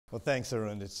Well, thanks,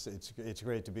 Arun. It's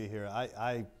great to be here.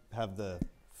 I have the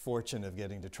fortune of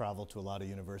getting to travel to a lot of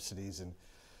universities and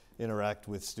interact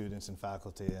with students and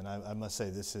faculty, and I must say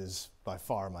this is by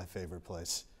far my favorite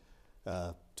place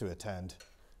to attend.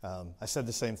 I said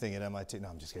the same thing at MIT. No,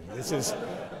 I'm just kidding. This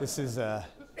is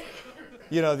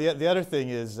you know, the other thing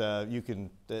is you can,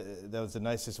 that was the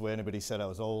nicest way anybody said I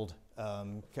was old,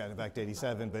 kind of back to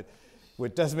 87, but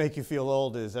what does make you feel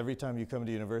old is every time you come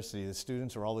to university, the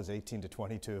students are always 18 to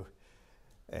 22,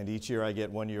 and each year I get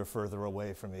 1 year further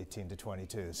away from 18 to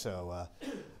 22. So,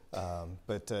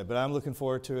 but I'm looking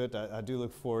forward to it. I do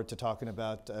look forward to talking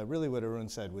about really what Arun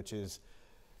said, which is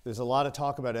there's a lot of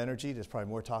talk about energy. There's probably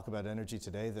more talk about energy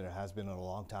today than there has been in a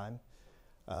long time.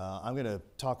 I'm going to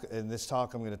talk, in this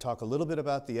talk, I'm going to talk a little bit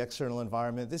about the external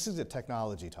environment. This is a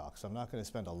technology talk, so I'm not going to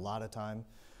spend a lot of time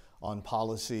on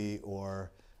policy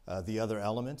or the other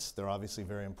elements. They're obviously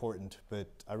very important, but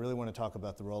I really want to talk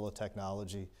about the role of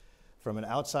technology from an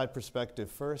outside perspective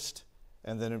first,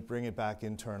 and then bring it back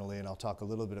internally, and I'll talk a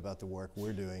little bit about the work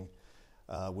we're doing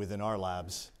within our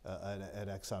labs at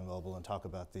ExxonMobil, and talk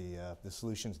about the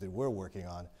solutions that we're working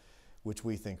on, which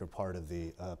we think are part of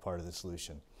the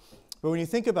solution. But when you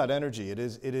think about energy, it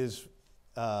is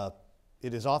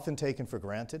often taken for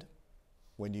granted.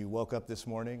 When you woke up this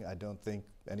morning, I don't think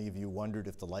any of you wondered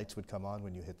if the lights would come on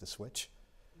when you hit the switch.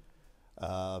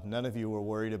 None of you were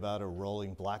worried about a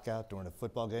rolling blackout during a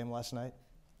football game last night,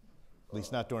 at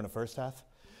least not during the first half.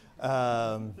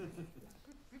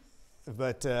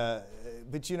 But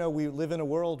you know, we live in a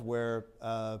world where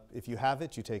if you have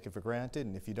it, you take it for granted,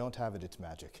 and if you don't have it, it's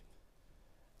magic.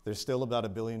 There's still about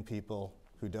 1 billion people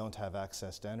who don't have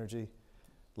access to energy,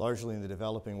 largely in the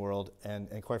developing world, and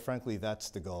quite frankly, that's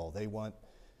the goal. They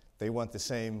want the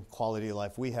same quality of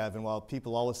life we have, and while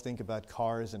people always think about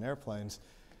cars and airplanes,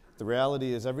 the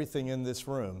reality is everything in this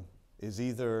room is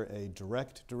either a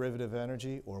direct derivative of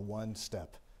energy or one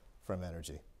step from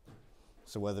energy.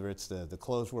 So whether it's the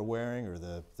clothes we're wearing or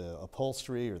the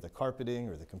upholstery or the carpeting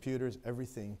or the computers,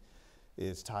 everything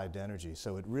is tied to energy.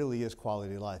 So it really is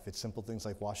quality of life. It's simple things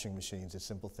like washing machines, it's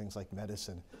simple things like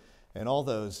medicine, and all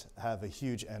those have a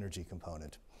huge energy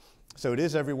component. So it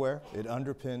is everywhere. It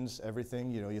underpins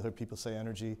everything. You know, you hear people say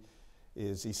energy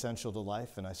is essential to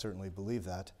life, and I certainly believe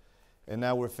that. And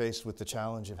now we're faced with the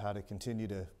challenge of how to continue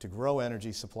to grow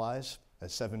energy supplies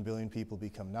as 7 billion people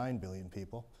become 9 billion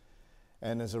people.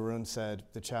 And as Arun said,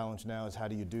 the challenge now is how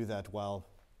do you do that while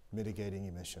mitigating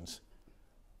emissions,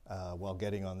 while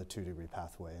getting on the 2-degree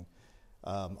pathway. And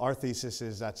our thesis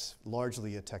is that's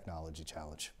largely a technology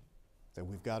challenge, that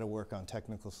we've got to work on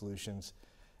technical solutions.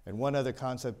 And one other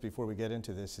concept before we get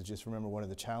into this is just remember one of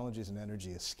the challenges in energy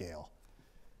is scale.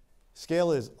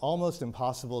 Scale is almost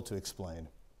impossible to explain.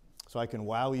 So I can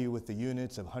wow you with the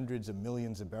units of hundreds of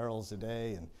millions of barrels a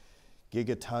day and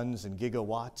gigatons and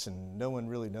gigawatts, and no one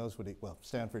really knows what well,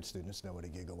 Stanford students know what a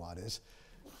gigawatt is.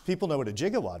 People know what a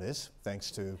gigawatt is, thanks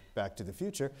to Back to the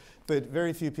Future, but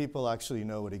very few people actually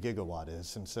know what a gigawatt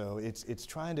is. And so it's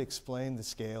trying to explain the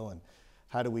scale and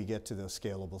how do we get to those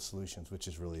scalable solutions, which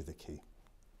is really the key.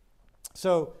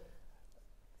 So,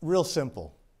 real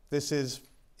simple. This is,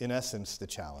 in essence, the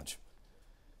challenge.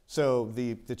 So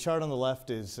the chart on the left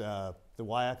is the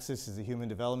y-axis is the Human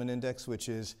Development Index, which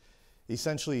is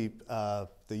essentially the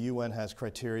UN has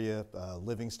criteria,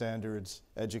 living standards,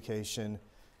 education,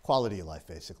 quality of life,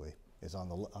 basically, is on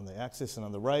the axis, and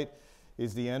on the right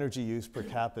is the energy use per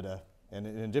capita, and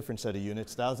in a different set of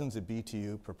units, thousands of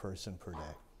BTU per person per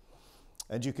day.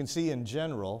 And you can see in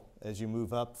general, as you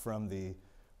move up from the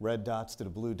red dots to the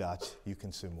blue dots, you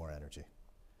consume more energy.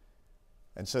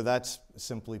 And so that's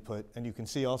simply put, and you can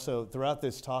see also throughout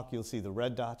this talk, you'll see the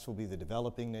red dots will be the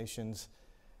developing nations,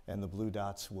 and the blue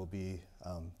dots will be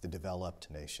the developed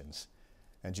nations.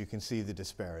 And you can see the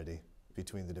disparity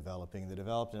between the developing and the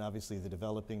developed, and obviously the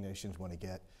developing nations want to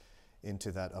get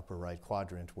into that upper right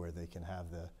quadrant where they can have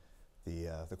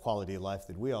the quality of life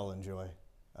that we all enjoy,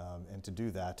 and to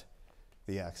do that,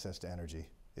 the access to energy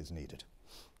is needed.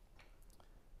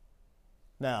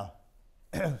 Now,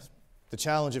 the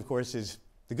challenge, of course, is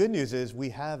the good news is we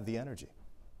have the energy.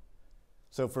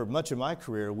 So for much of my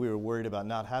career, we were worried about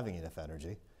not having enough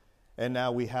energy, and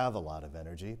now we have a lot of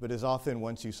energy. But as often,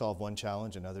 once you solve one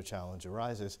challenge, another challenge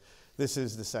arises. This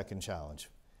is the second challenge,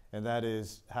 and that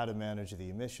is how to manage the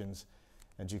emissions.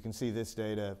 And you can see this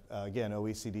data, again,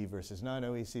 OECD versus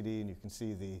non-OECD, and you can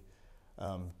see the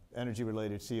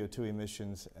energy-related CO2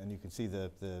 emissions, and you can see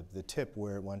the tip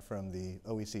where it went from the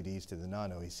OECDs to the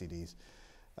non-OECDs,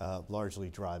 largely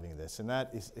driving this. And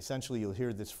that is essentially, you'll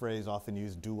hear this phrase often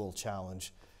used, dual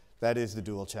challenge. That is the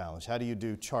dual challenge. How do you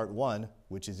do chart one,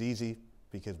 which is easy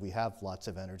because we have lots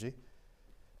of energy?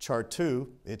 Chart 2,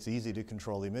 it's easy to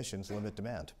control emissions, limit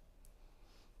demand.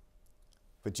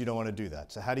 But you don't want to do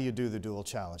that. So how do you do the dual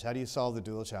challenge? How do you solve the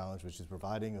dual challenge, which is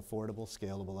providing affordable,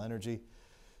 scalable energy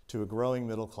to a growing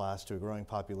middle class, to a growing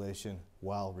population,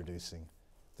 while reducing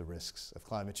the risks of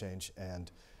climate change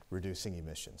and reducing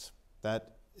emissions?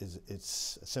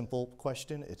 It's a simple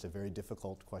question. It's a very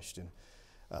difficult question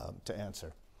to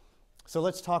answer. So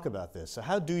let's talk about this. So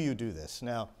how do you do this?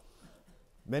 Now,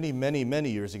 many, many, many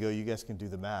years ago, you guys can do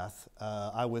the math,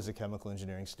 I was a chemical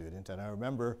engineering student, and I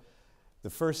remember the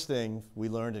first thing we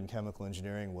learned in chemical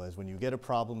engineering was when you get a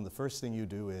problem, the first thing you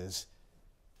do is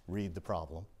read the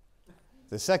problem.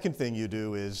 The second thing you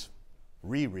do is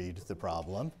reread the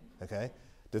problem, okay?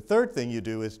 The third thing you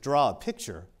do is draw a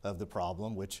picture of the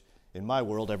problem, which in my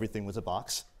world, everything was a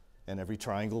box, and every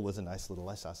triangle was a nice little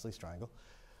isosceles triangle.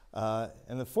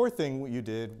 And the fourth thing you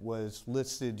did was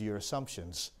listed your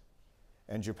assumptions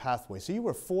and your pathway. So you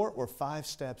were 4 or 5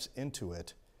 steps into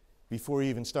it before you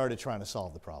even started trying to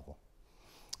solve the problem.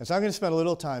 And so I'm going to spend a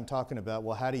little time talking about,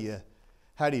 well, how do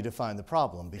you define the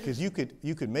problem? Because you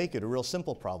could make it a real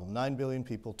simple problem. 9 billion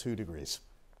people, 2 degrees.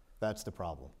 That's the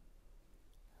problem.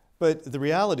 But the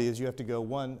reality is you have to go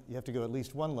at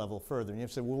least one level further, and you have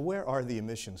to say, well, where are the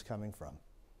emissions coming from?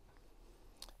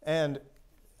 And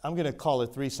I'm going to call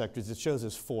it 3 sectors. It shows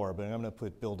us 4, but I'm going to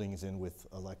put buildings in with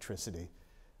electricity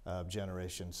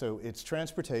generation. So it's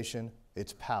transportation,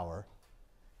 it's power,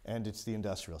 and it's the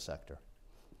industrial sector.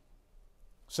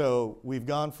 So we've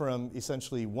gone from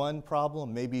essentially 1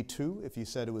 problem, maybe 2, if you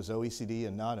said it was OECD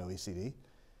and non-OECD,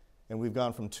 and we've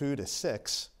gone from 2 to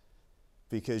 6,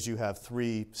 because you have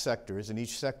 3 sectors, and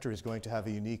each sector is going to have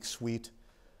a unique suite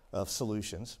of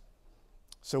solutions.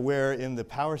 So where in the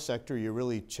power sector, you're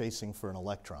really chasing for an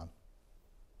electron.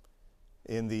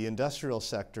 In the industrial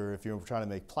sector, if you're trying to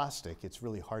make plastic, it's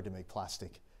really hard to make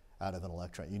plastic out of an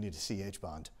electron. You need a CH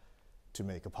bond to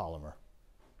make a polymer.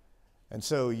 And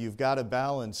so you've got to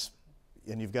balance,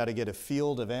 and you've got to get a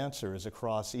field of answers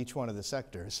across each one of the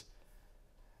sectors.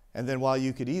 And then while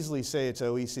you could easily say it's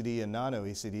OECD and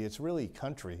non-OECD, it's really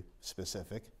country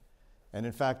specific. And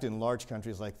in fact, in large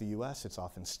countries like the US, it's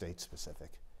often state specific.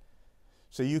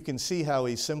 So you can see how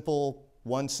a simple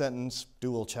 1-sentence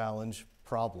dual challenge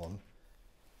problem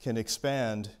can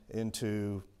expand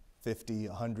into 50,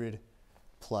 100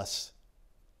 plus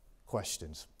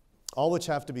questions, all which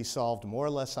have to be solved more or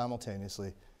less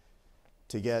simultaneously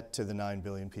to get to the 9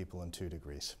 billion people and 2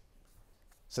 degrees.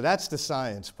 So that's the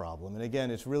science problem. And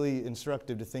again, it's really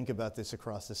instructive to think about this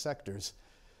across the sectors.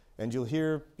 And you'll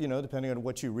hear, depending on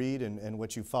what you read and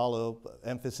what you follow,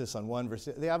 emphasis on one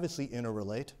versus, they obviously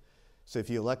interrelate. So if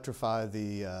you electrify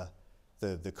the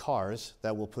cars,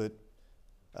 that will put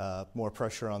more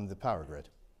pressure on the power grid.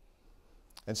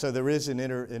 And so there is an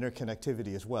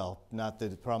interconnectivity as well. Not that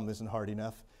the problem isn't hard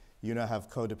enough. You now have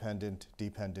codependent,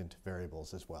 dependent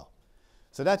variables as well.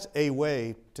 So that's a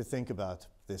way to think about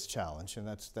this challenge, and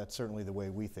that's certainly the way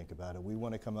we think about it. We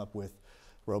want to come up with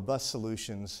robust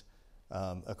solutions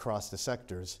across the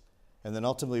sectors, and then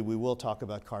ultimately we will talk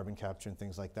about carbon capture and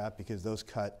things like that, because those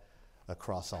cut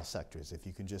across all sectors. If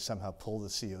you can just somehow pull the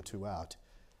CO2 out,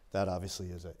 that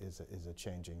obviously is a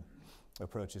changing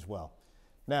approach as well.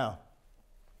 Now,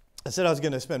 I said I was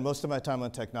going to spend most of my time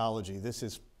on technology.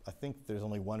 I think there's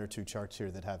only 1 or 2 charts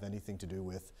here that have anything to do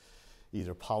with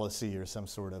either policy or some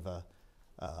sort of a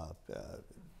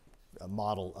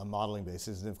modeling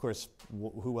basis. And of course,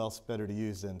 who else better to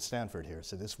use than Stanford here?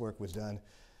 So this work was done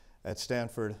at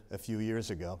Stanford a few years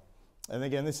ago. And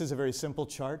again, this is a very simple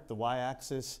chart. The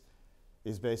y-axis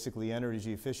is basically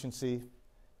energy efficiency,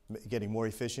 getting more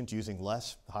efficient, using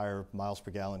less, higher miles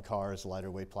per gallon cars,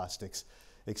 lighter weight plastics,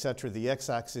 et cetera. The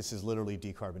x-axis is literally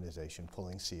decarbonization,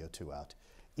 pulling CO2 out.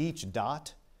 Each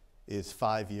dot is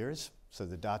 5 years. So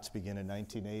the dots begin in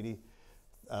 1980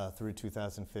 through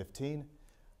 2015.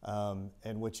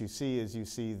 And what you see is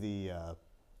the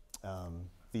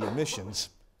emissions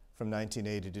from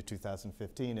 1980 to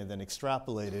 2015, and then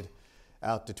extrapolated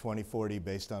out to 2040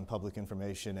 based on public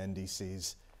information,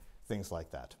 NDCs, things like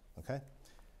that, okay?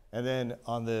 And then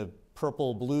on the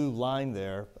purple-blue line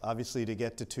there, obviously to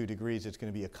get to 2 degrees, it's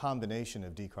going to be a combination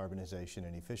of decarbonization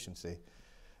and efficiency.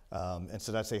 And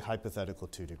so that's a hypothetical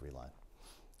 2-degree line.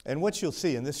 And what you'll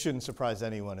see, and this shouldn't surprise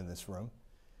anyone in this room,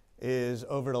 is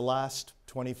over the last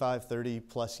 25, 30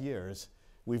 plus years,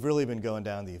 we've really been going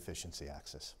down the efficiency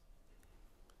axis.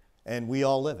 And we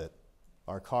all live it.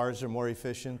 Our cars are more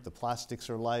efficient, the plastics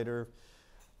are lighter,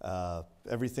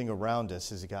 everything around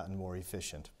us has gotten more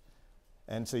efficient.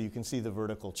 And so you can see the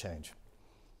vertical change.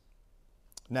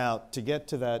 Now, to get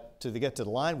to the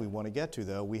line we want to get to,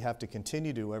 though, we have to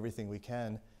continue to do everything we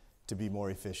can to be more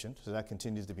efficient, so that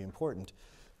continues to be important.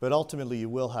 But ultimately, you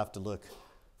will have to look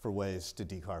for ways to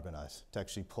decarbonize, to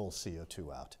actually pull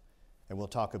CO2 out. And we'll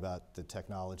talk about the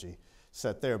technology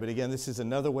set there. But again, this is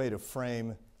another way to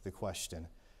frame the question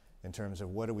in terms of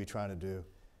what are we trying to do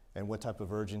and what type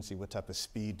of urgency, what type of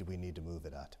speed do we need to move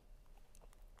it at.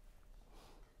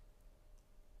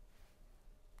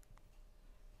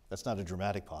 That's not a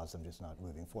dramatic pause, I'm just not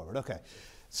moving forward. Okay,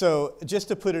 so just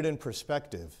to put it in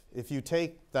perspective, if you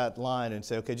take that line and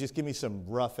say, okay, just give me some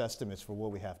rough estimates for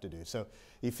what we have to do. So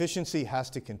efficiency has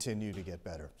to continue to get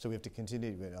better. So we have to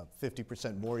continue to be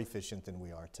 50% more efficient than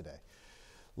we are today.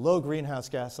 Low greenhouse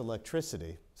gas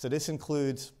electricity, so this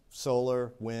includes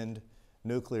solar, wind,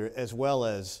 nuclear, as well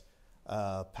as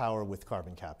power with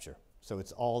carbon capture. So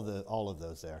it's all of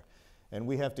those there. And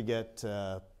we have to get,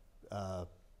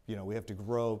 we have to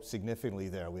grow significantly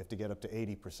there. We have to get up to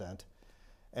 80%.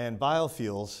 And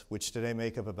biofuels, which today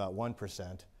make up about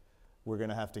 1%, we're going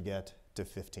to have to get to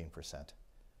 15%.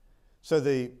 So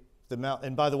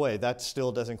and by the way, that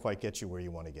still doesn't quite get you where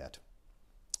you want to get.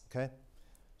 Okay?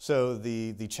 So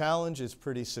the challenge is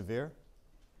pretty severe.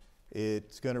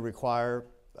 It's going to require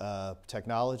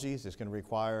technologies. It's going to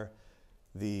require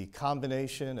the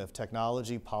combination of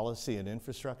technology, policy, and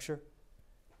infrastructure.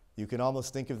 You can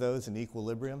almost think of those in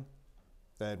equilibrium,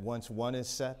 that once one is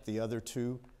set, the other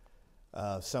two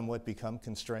somewhat become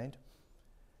constrained.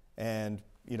 And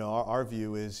our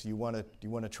view is you want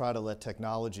to try to let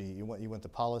technology, you want the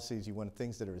policies, you want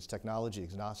things that are as technology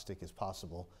agnostic as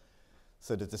possible,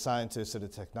 so that the scientists and the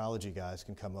technology guys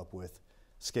can come up with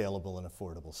scalable and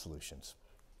affordable solutions.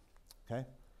 Okay?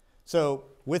 So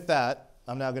with that,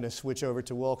 I'm now going to switch over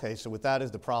to, well, okay, so with that as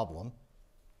the problem,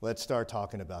 let's start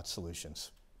talking about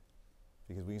solutions.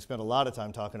 Because we can spend a lot of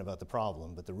time talking about the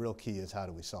problem, but the real key is how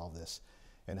do we solve this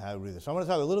and how do we do this. So I want to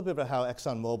talk a little bit about how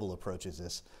ExxonMobil approaches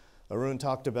this. Arun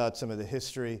talked about some of the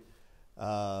history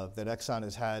that Exxon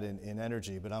has had in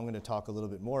energy, but I'm going to talk a little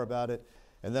bit more about it.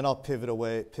 And then I'll pivot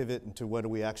into what are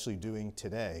we actually doing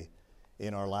today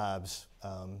in our labs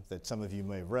that some of you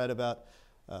may have read about,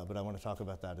 but I want to talk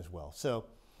about that as well. So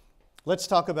let's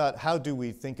talk about how do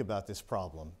we think about this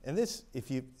problem. And this, if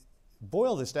you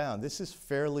boil this down, this is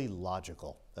fairly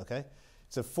logical, okay?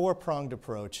 It's a four-pronged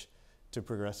approach to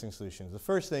progressing solutions. The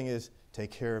first thing is take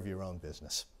care of your own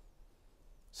business.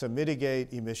 So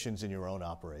mitigate emissions in your own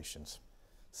operations.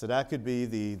 So that could be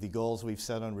the goals we've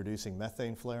set on reducing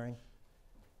methane flaring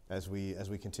as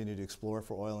we continue to explore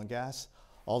for oil and gas,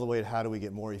 all the way to how do we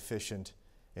get more efficient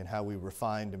in how we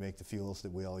refine to make the fuels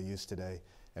that we all use today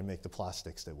and make the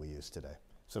plastics that we use today.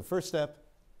 So first step,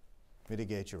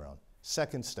 mitigate your own.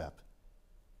 Second step,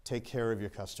 take care of your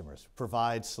customers.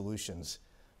 Provide solutions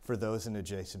for those in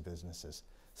adjacent businesses.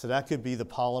 So that could be the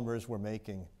polymers we're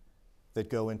making that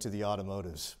go into the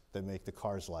automotives that make the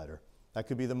cars lighter. That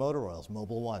could be the motor oils,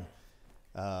 Mobil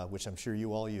 1, which I'm sure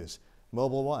you all use.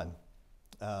 Mobil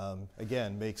 1,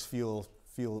 again, makes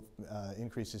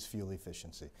increases fuel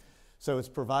efficiency. So it's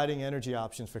providing energy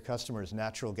options for customers,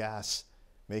 natural gas,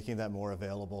 making that more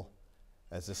available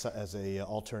as a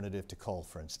alternative to coal,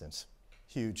 for instance.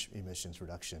 Huge emissions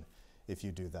reduction if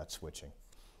you do that switching.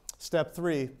 Step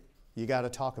 3, you got to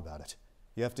talk about it.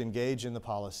 You have to engage in the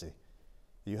policy.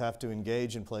 You have to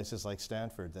engage in places like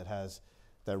Stanford that has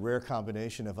that rare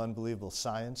combination of unbelievable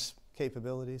science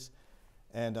capabilities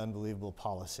and unbelievable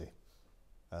policy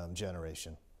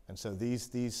generation. And so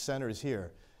these centers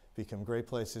here become great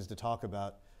places to talk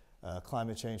about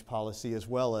climate change policy as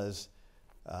well as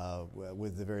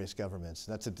with the various governments.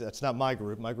 That's not my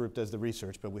group. My group does the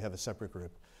research, but we have a separate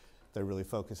group that really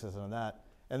focuses on that.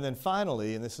 And then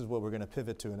finally, and this is what we're going to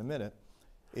pivot to in a minute,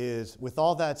 is with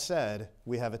all that said,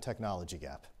 we have a technology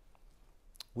gap.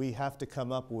 We have to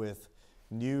come up with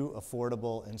new,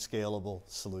 affordable, and scalable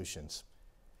solutions.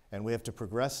 And we have to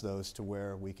progress those to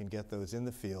where we can get those in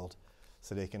the field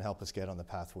so they can help us get on the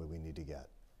pathway we need to get.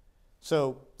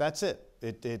 So that's it.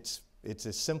 It's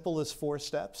as simple as 4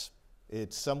 steps.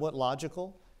 It's somewhat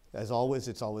logical. As always,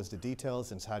 it's always the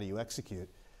details and it's how do you execute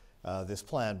this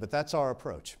plan. But that's our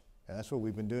approach. And that's what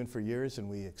we've been doing for years, and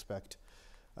we expect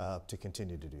to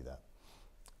continue to do that.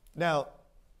 Now,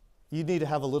 you need to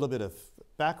have a little bit of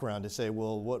background to say,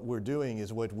 well, what we're doing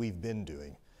is what we've been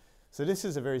doing. So this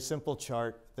is a very simple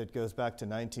chart that goes back to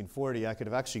 1940. I could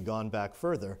have actually gone back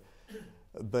further,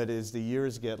 but as the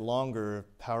years get longer,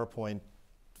 PowerPoint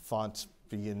fonts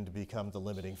begin to become the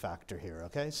limiting factor here,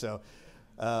 okay? So,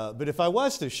 but if I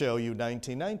was to show you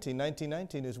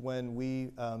 1919 is when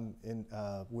we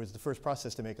was the first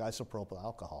process to make isopropyl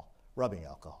alcohol, rubbing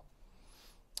alcohol.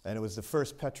 And it was the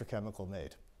first petrochemical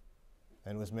made.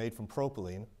 And it was made from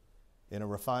propylene in a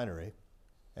refinery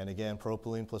And again,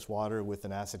 propylene plus water with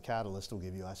an acid catalyst will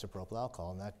give you isopropyl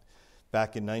alcohol. And that,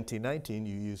 back in 1919,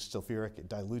 you used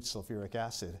dilute sulfuric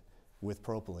acid with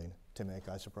propylene to make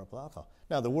isopropyl alcohol.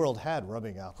 Now, the world had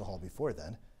rubbing alcohol before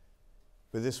then,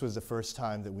 but this was the first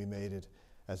time that we made it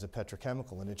as a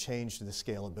petrochemical, and it changed the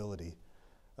scalability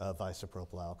of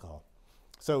isopropyl alcohol.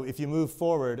 So if you move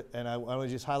forward, and I want to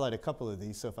just highlight a couple of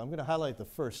these. So if I'm going to highlight the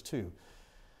first two,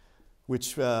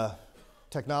 which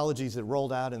technologies that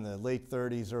rolled out in the late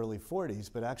 30s, early 40s,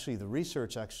 but actually the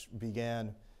research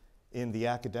began in the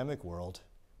academic world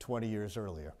 20 years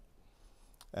earlier.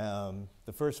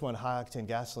 The first one, high-octane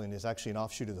gasoline, is actually an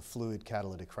offshoot of the fluid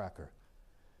catalytic cracker.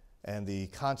 And the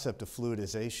concept of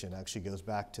fluidization actually goes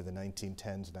back to the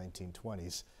 1910s,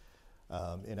 1920s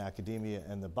in academia.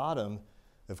 And the bottom,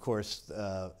 of course,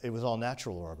 it was all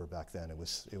natural rubber back then. It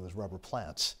was rubber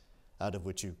plants out of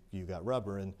which you got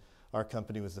rubber. And our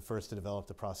company was the first to develop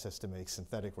the process to make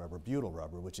synthetic rubber, butyl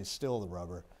rubber, which is still the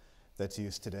rubber that's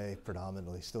used today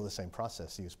predominantly, still the same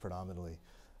process used predominantly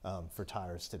for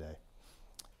tires today.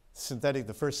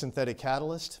 The first synthetic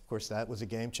catalyst, of course, that was a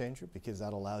game changer because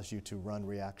that allows you to run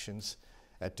reactions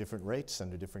at different rates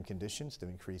under different conditions to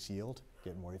increase yield,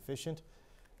 get more efficient.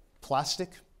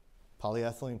 Plastic,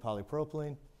 polyethylene,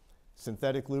 polypropylene.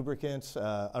 Synthetic lubricants,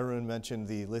 Arun mentioned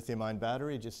the lithium-ion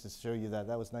battery, just to show you that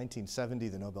was 1970,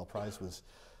 the Nobel Prize was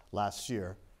last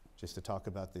year, just to talk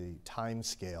about the time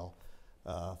scale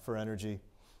for energy.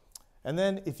 And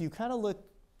then if you kind of look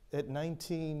at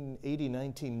 1980,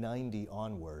 1990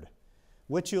 onward,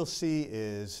 what you'll see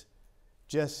is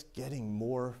just getting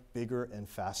more, bigger, and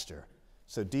faster.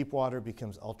 So deep water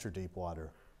becomes ultra deep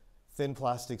water. Thin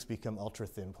plastics become ultra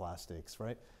thin plastics,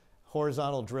 right?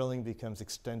 Horizontal drilling becomes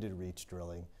extended reach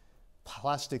drilling.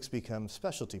 Plastics become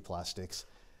specialty plastics.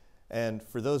 And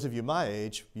for those of you my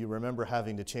age, you remember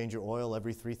having to change your oil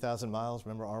every 3,000 miles.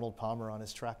 Remember Arnold Palmer on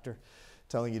his tractor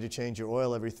telling you to change your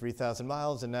oil every 3,000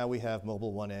 miles, and now we have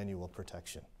Mobil 1 annual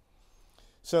protection.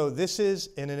 So this is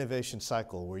an innovation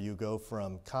cycle where you go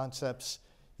from concepts,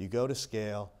 you go to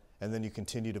scale, and then you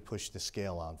continue to push the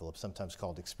scale envelope, sometimes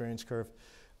called experience curve,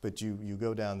 but you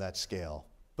go down that scale.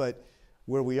 But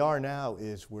where we are now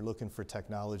is we're looking for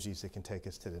technologies that can take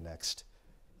us to the next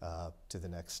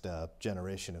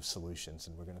generation of solutions,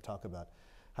 and we're going to talk about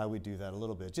how we do that a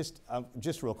little bit.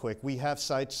 Just real quick, we have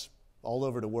sites all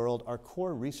over the world. Our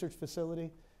core research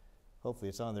facility, hopefully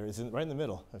it's on there, is right in the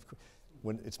middle.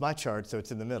 It's my chart, so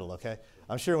it's in the middle, okay?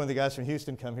 I'm sure when the guys from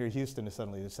Houston come here, Houston is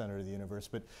suddenly the center of the universe,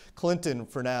 but Clinton,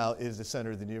 for now, is the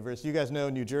center of the universe. You guys know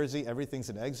New Jersey, everything's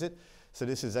an exit, so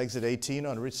this is exit 18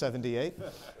 on Route 78.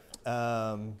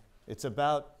 It's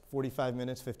about 45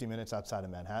 minutes, 50 minutes outside of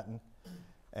Manhattan.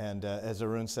 And as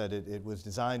Arun said, it was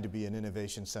designed to be an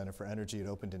innovation center for energy. It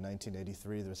opened in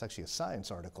 1983. There was actually a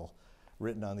science article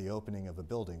written on the opening of a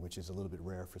building, which is a little bit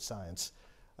rare for science.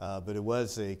 But it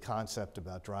was a concept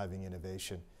about driving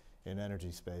innovation in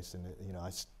energy space. And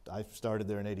I started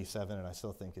there in '87, and I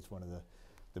still think it's one of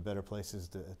the better places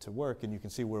to work. And you can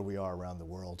see where we are around the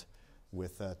world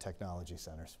with technology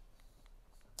centers.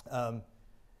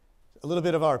 A little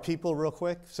bit of our people real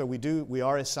quick. So we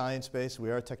are a science-based, we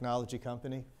are a technology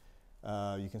company.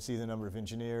 You can see the number of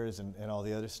engineers and all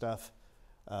the other stuff.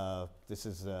 This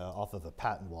is off of a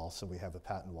patent wall, so we have a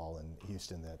patent wall in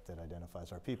Houston that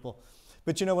identifies our people.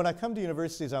 But when I come to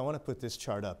universities, I want to put this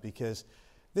chart up because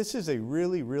this is a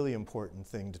really, really important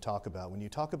thing to talk about. When you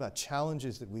talk about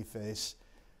challenges that we face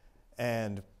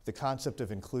and the concept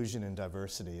of inclusion and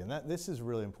diversity, and this is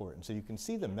really important. So you can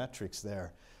see the metrics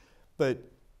there. But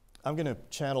I'm going to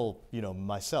channel,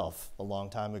 myself a long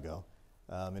time ago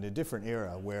in a different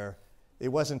era where it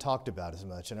wasn't talked about as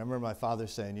much. And I remember my father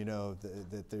saying,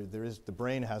 that the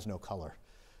brain has no color.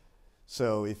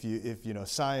 So if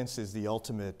science is the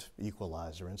ultimate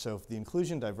equalizer. And so if the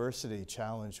inclusion diversity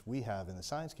challenge we have in the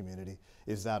science community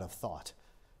is that of thought,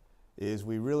 is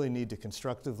we really need to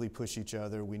constructively push each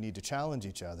other. We need to challenge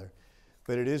each other.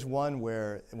 But it is one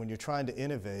where when you're trying to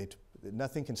innovate,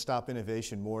 nothing can stop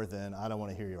innovation more than, I don't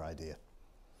want to hear your idea.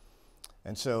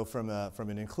 And so from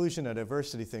an inclusion and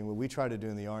diversity thing, what we try to do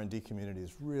in the R&D community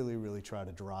is really, really try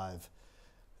to drive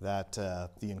that,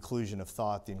 the inclusion of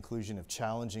thought, the inclusion of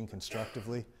challenging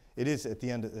constructively. It is, at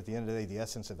the end of the day, the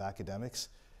essence of academics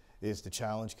is to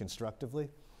challenge constructively.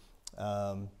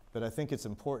 But I think it's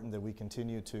important that we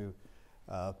continue to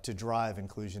drive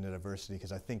inclusion and diversity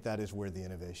because I think that is where the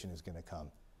innovation is going to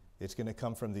come. It's going to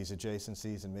come from these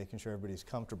adjacencies and making sure everybody's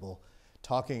comfortable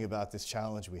talking about this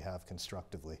challenge we have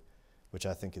constructively, which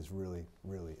I think is really,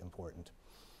 really important.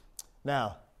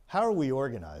 Now, how are we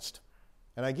organized?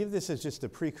 And I give this as just a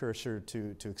precursor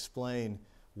to explain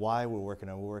why we're working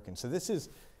on what we're working. So this is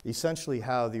essentially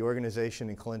how the organization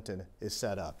in Clinton is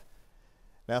set up.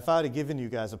 Now, if I had given you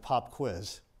guys a pop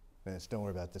quiz, and don't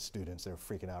worry about the students, they're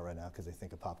freaking out right now because they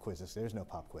think of pop quizzes. There's no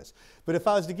pop quiz. But if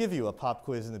I was to give you a pop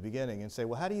quiz in the beginning and say,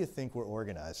 well, how do you think we're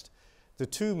organized? The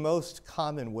two most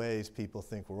common ways people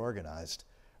think we're organized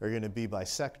are going to be by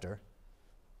sector,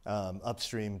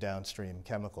 upstream, downstream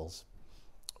chemicals,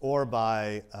 or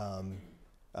by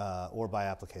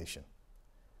application.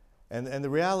 And the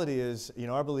reality is,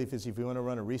 our belief is if you want to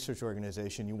run a research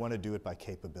organization, you want to do it by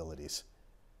capabilities.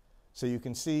 So you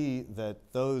can see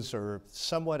that those are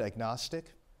somewhat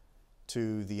agnostic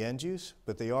to the end use,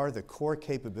 but they are the core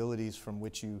capabilities from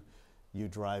which you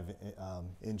drive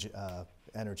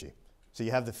energy. So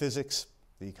you have the physics,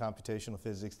 the computational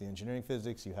physics, the engineering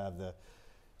physics, you have the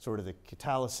sort of the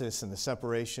catalysis and the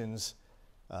separations,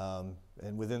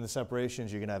 and within the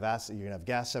separations, you're going to have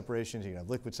gas separations, you're going to have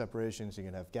liquid separations, you're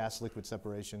going to have gas-liquid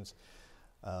separations,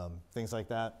 things like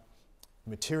that.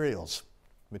 Materials.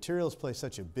 Materials play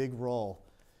such a big role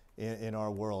in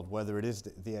our world, whether it is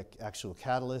the actual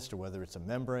catalyst or whether it's a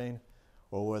membrane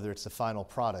or whether it's the final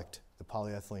product, the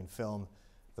polyethylene film,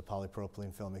 the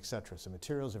polypropylene film, et cetera. So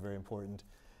materials are very important.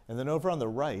 And then over on the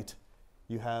right,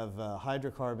 you have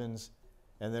hydrocarbons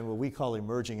and then what we call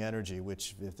emerging energy,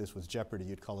 which if this was Jeopardy,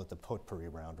 you'd call it the potpourri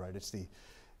round, right? It's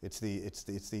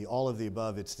the all of the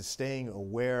above. It's the staying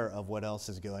aware of what else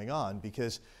is going on,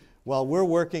 because while we're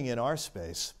working in our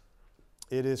space,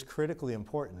 it is critically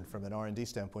important from an R&D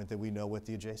standpoint that we know what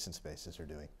the adjacent spaces are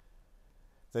doing.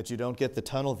 That you don't get the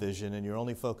tunnel vision and you're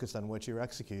only focused on what you're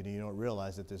executing, you don't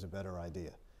realize that there's a better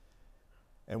idea.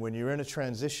 And when you're in a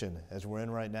transition, as we're in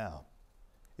right now,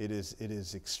 it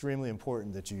is extremely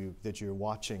important that you're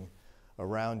watching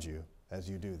around you as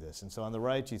you do this. And so on the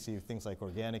right, you see things like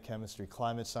organic chemistry,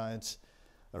 climate science.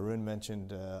 Arun mentioned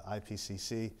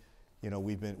IPCC.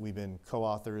 We've been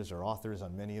co-authors or authors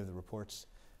on many of the reports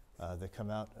that come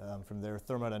out from there,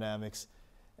 thermodynamics,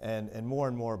 and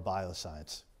more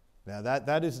bioscience. Now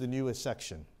that is the newest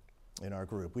section in our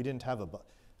group. We didn't have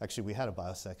actually we had a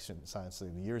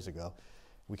bioscience years ago.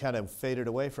 We kind of faded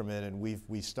away from it, and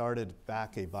we started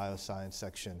back a bioscience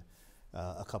section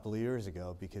a couple of years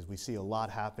ago, because we see a lot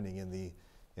happening in the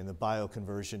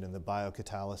bioconversion and the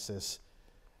biocatalysis,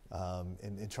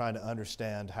 in trying to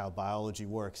understand how biology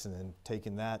works and then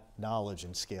taking that knowledge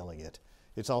and scaling it.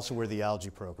 It's also where the algae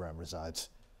program resides,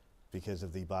 because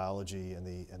of the biology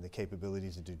and the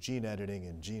capabilities to do gene editing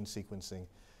and gene sequencing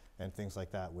and things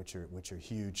like that, which are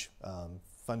huge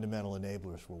fundamental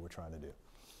enablers for what we're trying to do.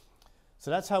 So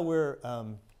that's how we're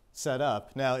set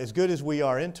up. Now, as good as we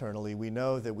are internally, we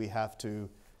know that we have to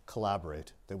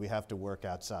collaborate, that we have to work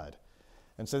outside.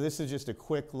 And so this is just a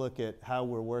quick look at how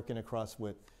we're working across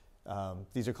what,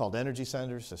 these are called energy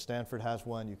centers. So Stanford has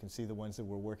one. You can see the ones that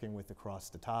we're working with across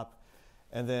the top.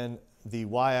 And then the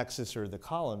y-axis, or the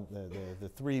column, the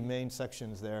three main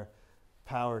sections there,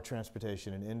 power,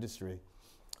 transportation, and industry.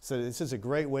 So this is a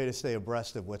great way to stay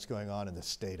abreast of what's going on in the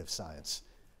state of science.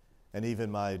 And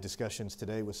even my discussions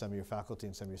today with some of your faculty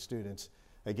and some of your students,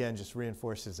 again, just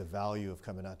reinforces the value of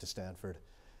coming out to Stanford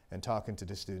and talking to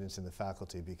the students and the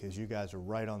faculty, because you guys are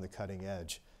right on the cutting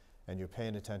edge and you're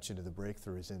paying attention to the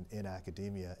breakthroughs in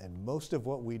academia. And most of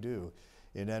what we do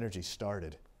in energy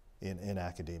started in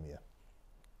academia.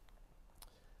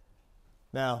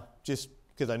 Now, just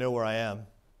because I know where I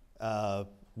am,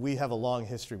 we have a long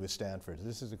history with Stanford.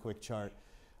 This is a quick chart.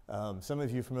 Some of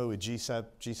you are familiar with GCEP.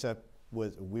 GCEP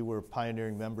we were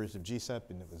pioneering members of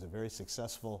GCEP, and it was a very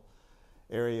successful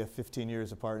area, 15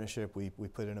 years of partnership. We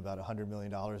put in about $100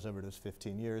 million over those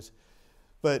 15 years.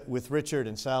 But with Richard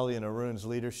and Sally and Arun's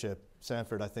leadership,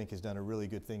 Stanford, I think, has done a really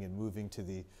good thing in moving to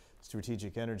the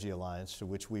Strategic Energy Alliance, to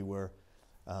which we were,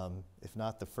 if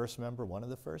not the first member, one of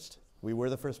the first. We were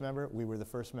the first member,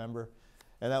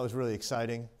 and that was really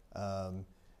exciting.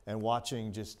 And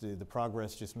watching just the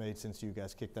progress just made since you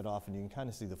guys kicked that off, and you can kind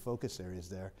of see the focus areas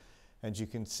there. And you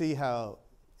can see how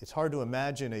it's hard to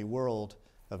imagine a world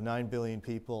of 9 billion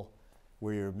people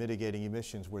where you're mitigating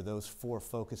emissions where those 4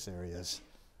 focus areas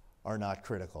are not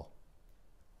critical.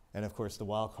 And of course, the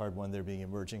wild card one there being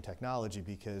emerging technology,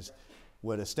 because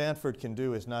what a Stanford can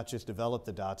do is not just develop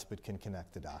the dots, but can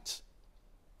connect the dots.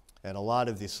 And a lot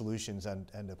of the solutions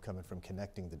end up coming from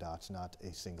connecting the dots, not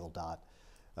a single dot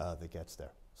that gets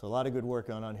there. So a lot of good work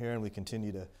going on here, and we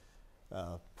continue to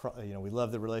we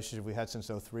love the relationship we had since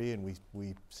 '03, and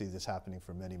we see this happening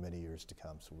for many, many years to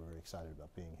come, so we're very excited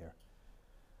about being here.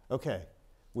 Okay,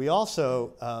 we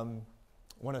also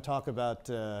want to talk about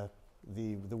the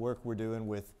work we're doing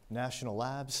with national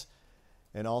labs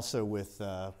and also with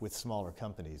smaller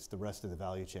companies, the rest of the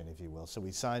value chain, if you will. So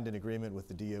we signed an agreement with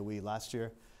the DOE last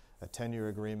year a 10-year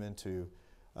agreement to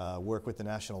work with the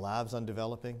national labs on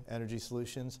developing energy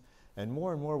solutions. And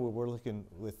more we're looking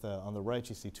with, on the right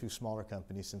you see two smaller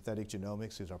companies, Synthetic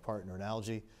Genomics, who's our partner in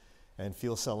algae, and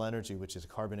Fuel Cell Energy, which is a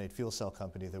carbonate fuel cell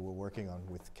company that we're working on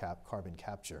with carbon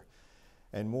capture.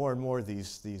 And more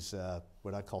these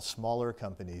what I call smaller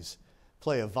companies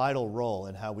play a vital role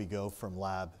in how we go from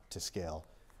lab to scale,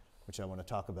 which I want to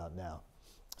talk about now.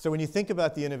 So when you think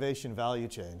about the innovation value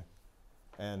chain,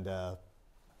 and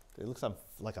it looks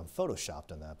like I'm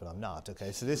photoshopped on that, but I'm not,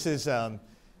 okay? So this is, that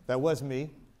was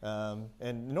me.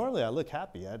 And normally I look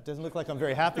happy. It doesn't look like I'm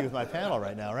very happy with my panel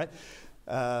right now, right?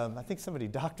 I think somebody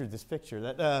doctored this picture.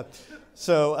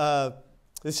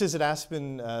 This is at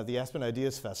Aspen, the Aspen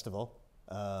Ideas Festival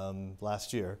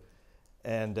last year.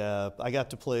 And I got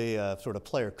to play sort of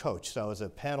player coach. So I was a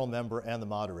panel member and the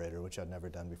moderator, which I'd never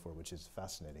done before, which is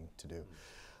fascinating to do.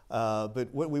 But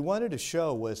what we wanted to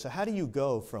show was, so how do you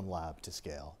go from lab to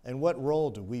scale? And what role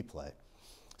do we play?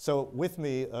 So with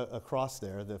me across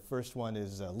there, the first one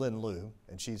is Lynn Liu,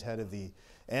 and she's head of the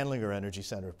Andlinger Energy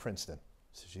Center at Princeton.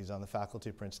 So she's on the faculty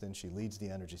of Princeton. She leads the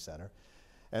Energy Center.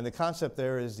 And the concept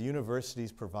there is the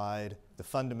universities provide the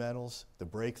fundamentals, the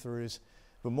breakthroughs,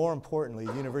 but more importantly,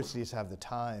 universities have the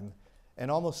time and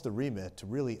almost the remit to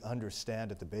really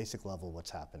understand at the basic level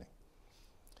what's happening.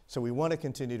 So we want to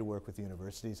continue to work with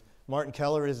universities. Martin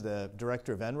Keller is the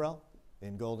director of NREL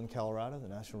in Golden, Colorado, the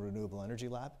National Renewable Energy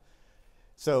Lab.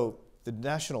 So the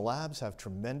national labs have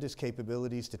tremendous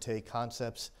capabilities to take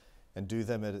concepts and do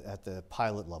them at the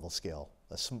pilot level scale,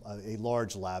 a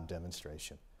large lab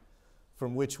demonstration,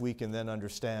 from which we can then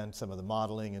understand some of the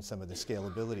modeling and some of the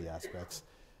scalability aspects.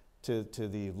 To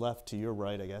the left, to your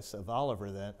right, I guess, of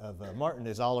Martin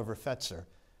is Oliver Fetzer,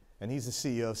 and he's the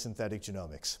CEO of Synthetic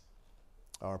Genomics,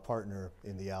 our partner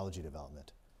in the algae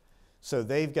development. So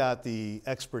they've got the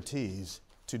expertise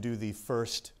to do the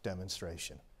first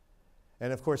demonstration.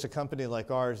 And of course, a company like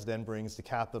ours then brings the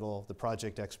capital, the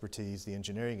project expertise, the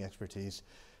engineering expertise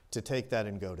to take that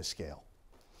and go to scale.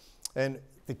 And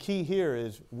the key here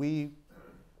is we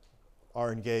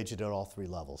are engaged at all three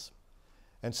levels.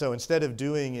 And so instead of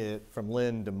doing it from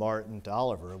Lynn to Martin to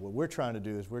Oliver, what we're trying to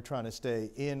do is we're trying to stay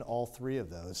in all three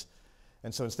of those.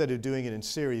 And so instead of doing it in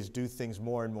series, do things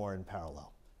more and more in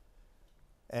parallel.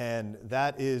 And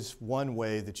that is one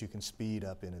way that you can speed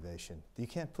up innovation. You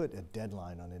can't put a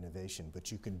deadline on innovation,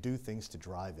 but you can do things to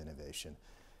drive innovation.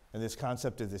 And this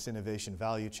concept of this innovation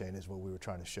value chain is what we were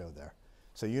trying to show there.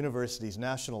 So universities,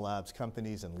 national labs,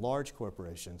 companies, and large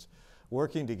corporations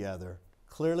working together,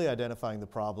 clearly identifying the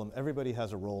problem. Everybody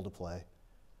has a role to play.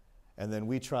 And then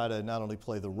we try to not only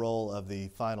play the role of the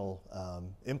final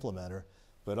implementer,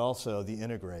 but also the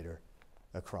integrator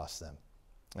across them.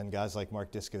 And guys like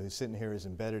Mark Disco, who's sitting here, is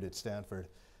embedded at Stanford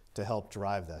to help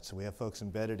drive that. So we have folks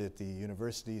embedded at the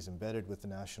universities, embedded with the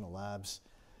national labs,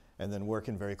 and then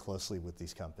working very closely with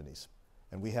these companies.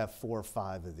 And we have 4 or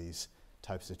 5 of these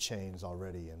types of chains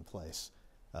already in place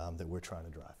that we're trying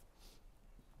to drive.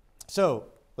 So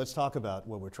let's talk about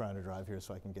what we're trying to drive here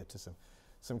so I can get to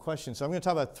some questions. So I'm going to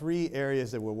talk about 3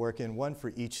 areas that we're working, one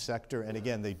for each sector, and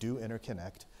again, they do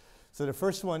interconnect. So the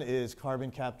first one is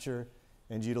carbon capture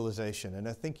and utilization. And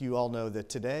I think you all know that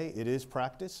today it is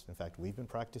practiced. In fact, we've been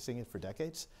practicing it for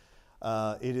decades.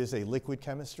 It is a liquid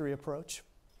chemistry approach.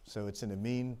 So it's an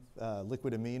amine,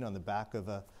 liquid amine on the back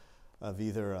of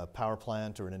either a power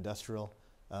plant or an industrial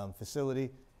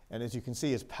facility. And as you can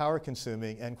see, it's power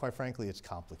consuming, and quite frankly, it's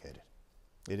complicated.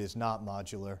 It is not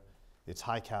modular. It's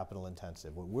high capital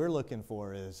intensive. What we're looking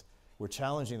for is we're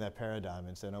challenging that paradigm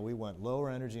and saying, no, we want lower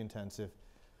energy intensive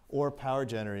or power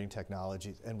generating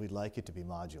technologies, and we'd like it to be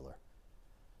modular.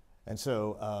 And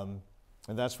so,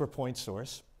 and that's for point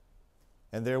source.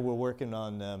 And there we're working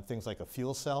on things like a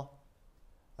fuel cell,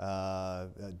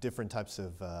 different types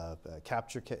of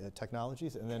capture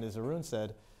technologies. And then as Arun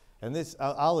said, and this,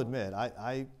 I'll admit,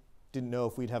 I didn't know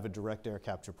if we'd have a direct air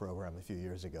capture program a few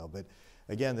years ago, but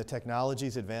again, the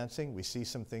technology's advancing. We see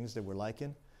some things that we're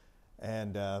liking.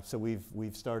 And so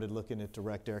we've started looking at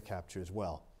direct air capture as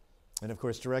well. And of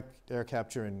course, direct air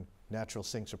capture and natural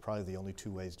sinks are probably the only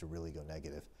 2 ways to really go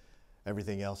negative.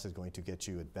 Everything else is going to get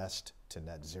you at best to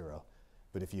net zero.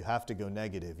 But if you have to go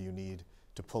negative, you need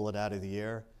to pull it out of the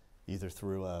air, either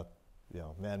through a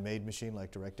man-made machine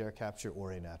like direct air capture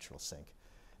or a natural sink.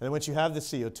 And then once you have the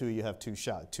CO2, you have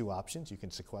 2 options. You can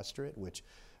sequester it, which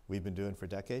we've been doing for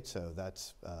decades, so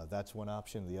that's one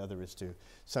option. The other is to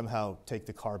somehow take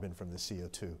the carbon from the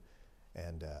CO2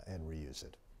 and reuse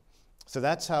it. So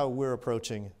that's how we're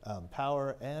approaching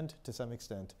power and, to some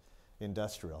extent,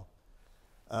 industrial.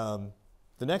 The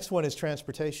next one is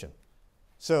transportation.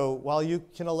 So while you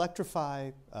can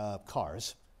electrify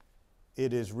cars,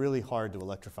 it is really hard to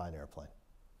electrify an airplane.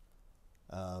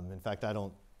 In fact, I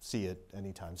don't see it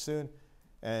anytime soon.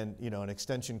 And you know, an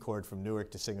extension cord from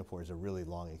Newark to Singapore is a really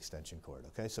long extension cord.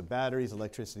 Okay, so batteries,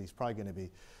 electricity is probably going to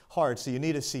be hard. So you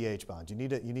need a CH bond. You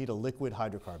need a liquid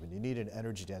hydrocarbon. You need an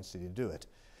energy density to do it.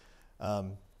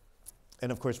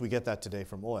 And of course, we get that today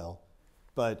from oil.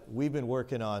 But we've been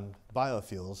working on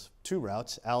biofuels, two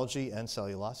routes, algae and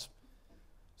cellulose.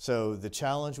 So the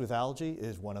challenge with algae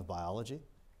is one of biology.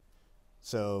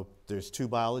 So there's two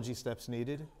biology steps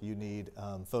needed. You need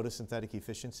photosynthetic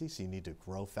efficiency, so you need to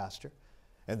grow faster.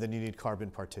 And then you need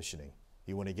carbon partitioning.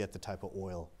 You want to get the type of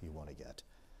oil you want to get.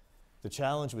 The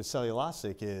challenge with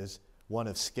cellulosic is one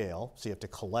of scale. So you have to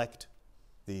collect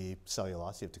the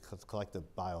cellulose, you have to collect the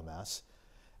biomass.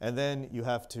 And then you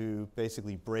have to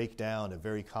basically break down a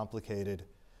very complicated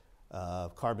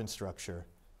carbon structure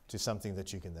to something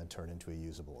that you can then turn into a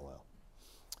usable oil.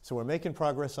 So we're making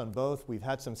progress on both. We've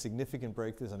had some significant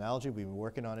breakthroughs on algae. We've been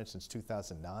working on it since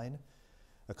 2009.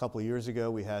 A couple of years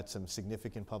ago, we had some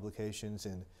significant publications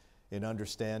in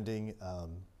understanding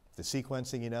the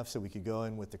sequencing enough so we could go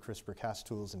in with the CRISPR-Cas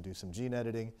tools and do some gene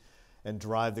editing and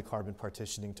drive the carbon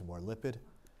partitioning to more lipid.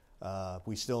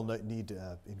 We still need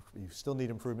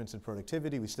improvements in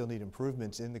productivity. We still need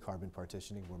improvements in the carbon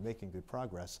partitioning. We're making good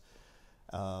progress.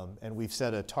 And we've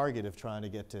set a target of trying to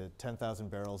get to 10,000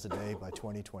 barrels a day by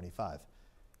 2025.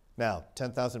 Now,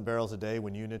 10,000 barrels a day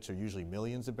when units are usually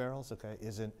millions of barrels, okay,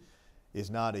 is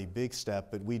not a big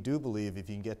step, but we do believe if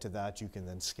you can get to that, you can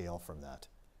then scale from that.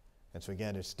 And so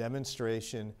again, it's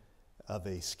demonstration of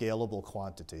a scalable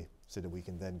quantity so that we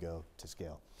can then go to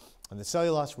scale. On the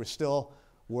cellulose, we're still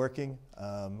working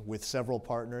with several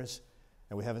partners,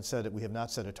 and we have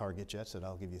not set a target yet, so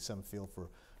that'll give you some feel for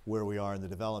where we are in the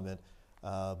development.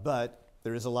 But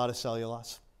there is a lot of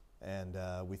cellulose, and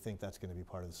we think that's going to be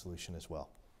part of the solution as well.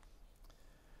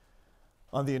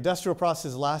 On the industrial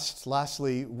process,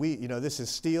 lastly, this is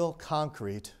steel,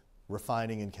 concrete,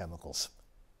 refining, and chemicals.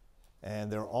 And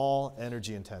they're all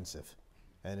energy intensive.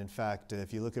 And in fact,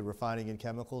 if you look at refining and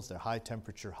chemicals, they're high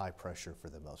temperature, high pressure for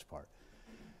the most part.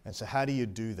 And so how do you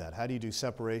do that? How do you do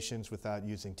separations without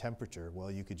using temperature?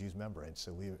 Well, you could use membranes.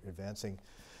 So we're advancing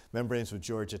membranes with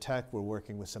Georgia Tech. We're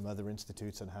working with some other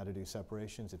institutes on how to do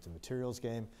separations. It's a materials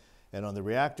game. And on the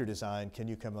reactor design, can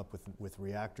you come up with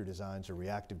reactor designs or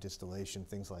reactive distillation,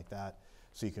 things like that,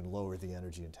 so you can lower the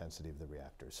energy intensity of the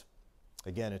reactors?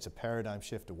 Again, it's a paradigm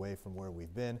shift away from where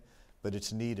we've been, but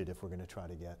it's needed if we're going to try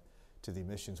to get to the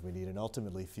emissions we need. And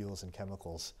ultimately, fuels and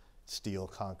chemicals, steel,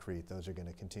 concrete, those are going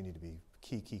to continue to be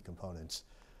key components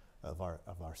of our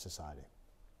society.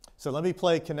 So let me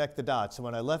play Connect the Dots. So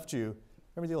when I left you,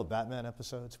 remember the old Batman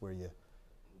episodes where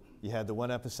you had the one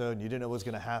episode and you didn't know what was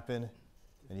going to happen,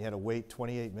 and you had to wait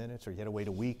 28 minutes, or you had to wait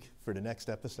a week for the next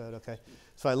episode, okay?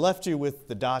 So I left you with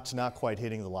the dots not quite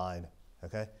hitting the line,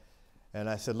 okay? And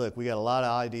I said, look, we got a lot of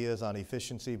ideas on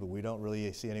efficiency, but we don't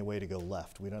really see any way to go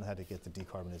left. We don't know how to get the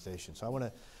decarbonization. So I want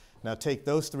to now take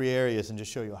those three areas and just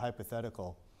show you a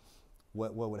hypothetical,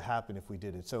 what would happen if we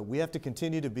did it. So we have to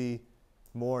continue to be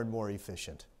more and more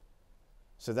efficient.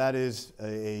 So that is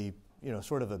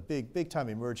sort of a big time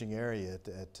emerging area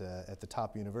at the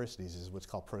top universities is what's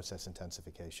called process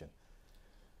intensification.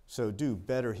 So do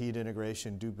better heat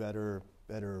integration, do better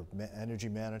energy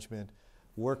management,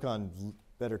 work on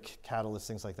better catalysts,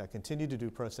 things like that. Continue to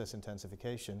do process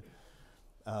intensification.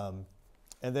 And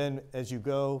then as you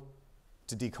go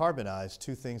to decarbonize,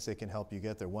 two things that can help you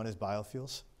get there. One is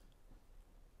biofuels,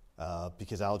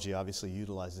 because algae obviously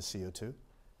utilizes CO2,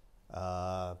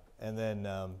 and then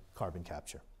carbon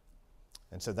capture.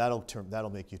 And so that'll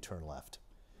make you turn left.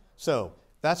 So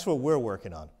that's what we're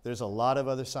working on. There's a lot of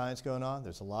other science going on.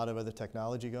 There's a lot of other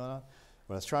technology going on.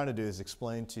 What I was trying to do is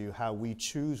explain to you how we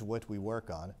choose what we work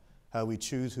on, how we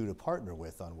choose who to partner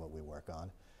with on what we work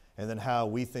on, and then how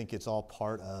we think it's all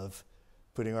part of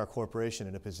putting our corporation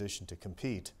in a position to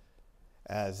compete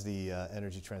as the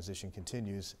energy transition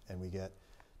continues and we get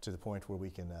to the point where we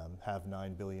can have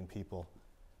 9 billion people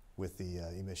with the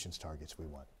emissions targets we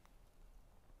want.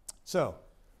 So,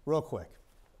 real quick,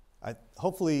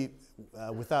 hopefully,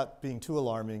 without being too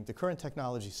alarming, the current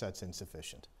technology set's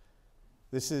insufficient.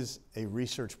 This is a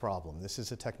research problem. This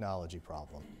is a technology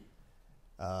problem,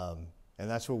 and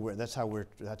that's how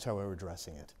we're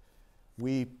addressing it.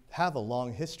 We have a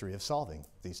long history of solving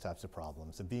these types of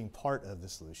problems and being part of the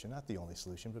solution, not the only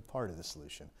solution, but part of the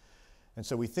solution. And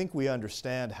so we think we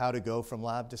understand how to go from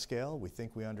lab to scale. We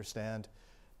think we understand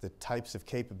the types of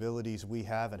capabilities we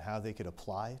have and how they could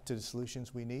apply to the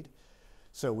solutions we need.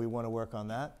 So we want to work on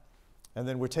that. And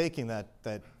then we're taking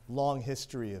that long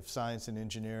history of science and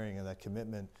engineering and that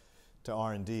commitment to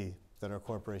R&D, that our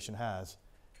corporation has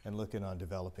and looking on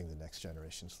developing the next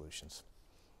generation solutions.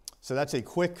 So that's a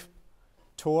quick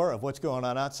tour of what's going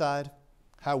on outside,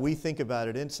 how we think about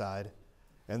it inside,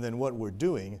 and then what we're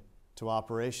doing to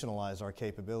operationalize our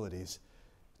capabilities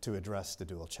to address the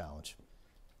dual challenge.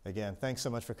 Again, thanks so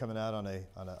much for coming out on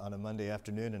a Monday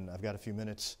afternoon, and I've got a few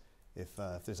minutes if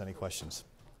there's any questions.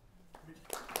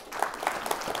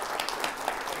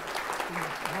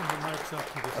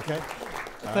 Okay.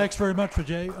 Thanks very much,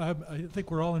 Vijay. I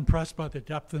think we're all impressed by the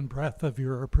depth and breadth of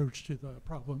your approach to the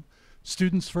problem.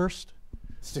 Students first?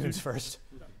 Students first.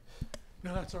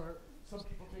 No, that's all right. Some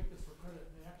people take this for credit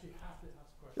and they actually have to ask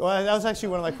questions. Well, that was actually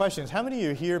one of my questions. How many of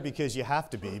you are here because you have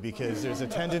to be, because there's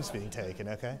attendance being taken,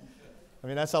 okay? I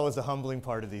mean, that's always the humbling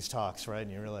part of these talks, right?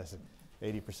 And you realize that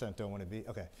 80% don't want to be.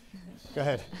 Okay, go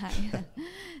ahead. Hi.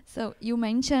 So you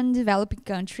mentioned developing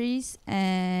countries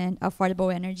and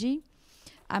affordable energy.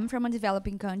 I'm from a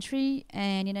developing country,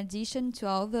 and in addition to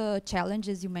all the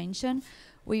challenges you mentioned,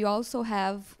 we also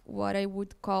have what I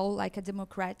would call like a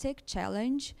democratic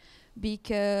challenge,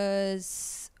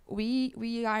 because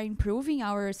we are improving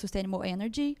our sustainable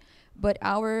energy, but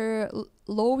our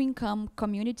low-income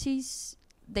communities,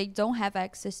 they don't have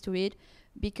access to it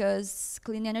because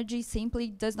clean energy simply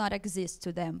does not exist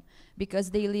to them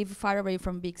because they live far away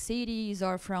from big cities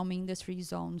or from industry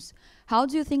zones. How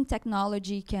do you think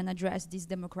technology can address this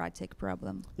democratic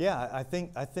problem? Yeah, I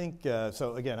think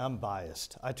so again, I'm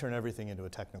biased. I turn everything into a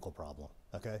technical problem,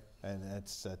 okay? And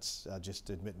that's I'll just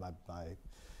admit my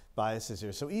biases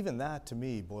here. So even that, to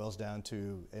me, boils down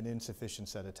to an insufficient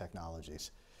set of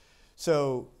technologies.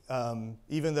 So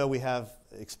even though we have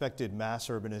expected mass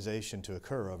urbanization to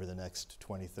occur over the next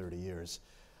 20, 30 years,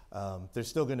 there's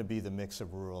still going to be the mix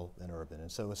of rural and urban.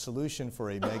 And so a solution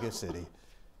for a mega city,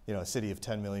 you know, a city of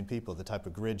 10 million people, the type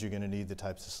of grid you're going to need, the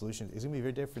types of solutions, is going to be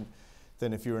very different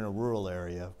than if you're in a rural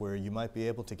area where you might be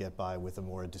able to get by with a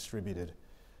more distributed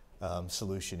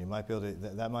solution. You might be able to,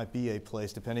 that might be a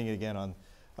place, depending again on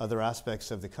other aspects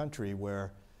of the country,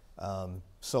 where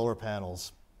solar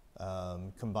panels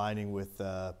combining with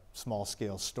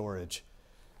small-scale storage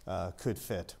could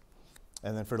fit.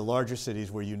 And then for the larger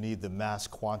cities where you need the mass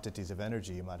quantities of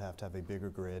energy, you might have to have a bigger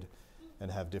grid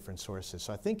and have different sources.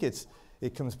 So I think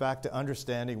it comes back to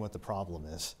understanding what the problem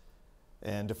is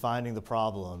and defining the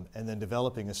problem and then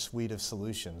developing a suite of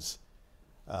solutions,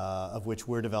 of which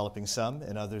we're developing some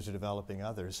and others are developing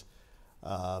others.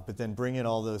 But then bringing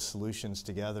all those solutions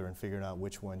together and figuring out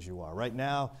which ones you are. Right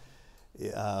now,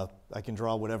 I can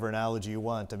draw whatever analogy you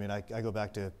want. I mean, I go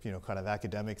back to, you know, kind of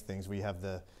academic things where you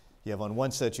have on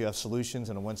one set you have solutions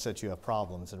and on one set you have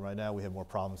problems, and right now we have more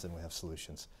problems than we have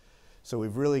solutions. So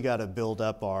we've really got to build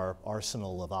up our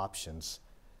arsenal of options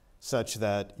such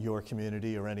that your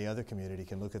community or any other community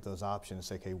can look at those options and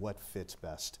say, okay, what fits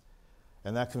best?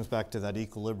 And that comes back to that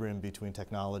equilibrium between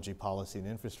technology, policy, and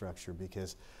infrastructure,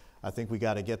 because I think we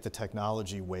got to get the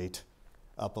technology weight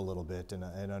up a little bit and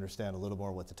understand a little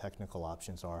more what the technical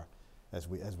options are as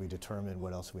we determine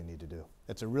what else we need to do.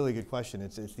 It's a really good question.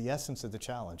 It's the essence of the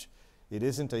challenge. It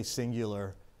isn't a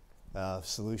singular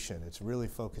solution. It's really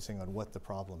focusing on what the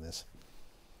problem is.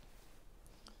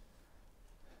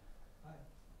 Hi.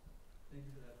 Thank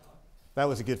you for that talk. That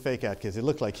was a good fake out because it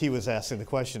looked like he was asking the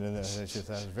question, and that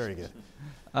was very good.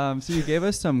 So you gave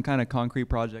us some kind of concrete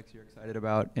projects you're excited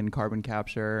about in carbon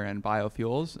capture and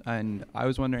biofuels, and I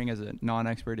was wondering, as a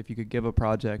non-expert, if you could give a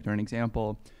project or an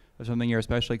example of something you're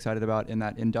especially excited about in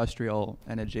that industrial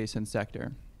and adjacent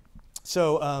sector.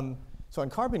 So, so on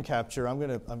carbon capture, I'm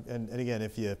going to, and again,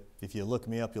 if you look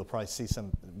me up, you'll probably see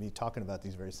me talking about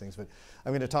these various things, but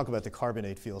I'm going to talk about the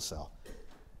carbonate fuel cell.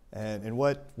 And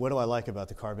what do I like about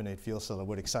the carbonate fuel cell, and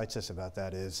what excites us about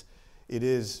that is, it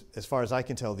is, as far as I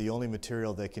can tell, the only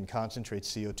material that can concentrate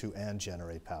CO2 and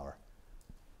generate power.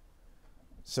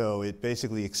 So it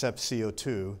basically accepts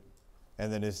CO2,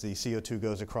 and then as the CO2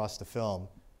 goes across the film,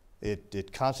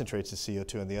 it concentrates the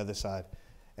CO2 on the other side,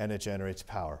 and it generates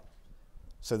power.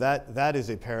 So that is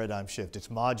a paradigm shift. It's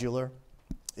modular.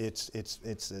 It's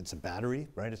a battery,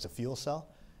 right? It's a fuel cell.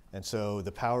 And so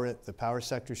the power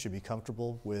sector should be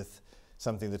comfortable with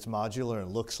something that's modular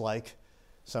and looks like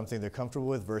something they're comfortable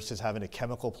with versus having a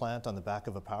chemical plant on the back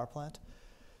of a power plant.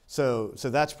 So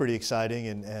that's pretty exciting,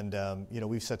 and you know,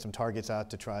 we've set some targets out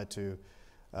to try to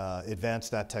advance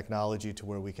that technology to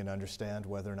where we can understand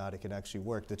whether or not it can actually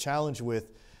work. The challenge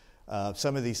with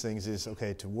some of these things is,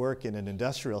 okay, to work in an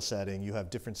industrial setting, you have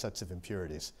different sets of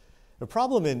impurities. The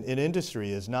problem in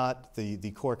industry is not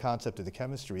the core concept of the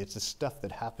chemistry, it's the stuff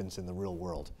that happens in the real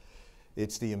world.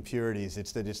 It's the impurities.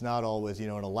 It's that it's not always, in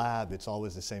a lab, it's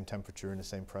always the same temperature and the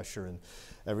same pressure and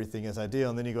everything is ideal.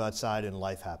 And then you go outside and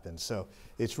life happens. So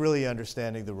it's really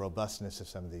understanding the robustness of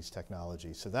some of these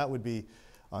technologies. So that would be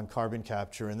on carbon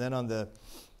capture. And then on the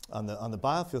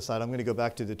biofuel side, I'm going to go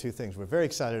back to the two things. We're very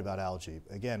excited about algae.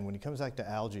 Again, when it comes back to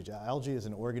algae, algae is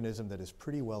an organism that is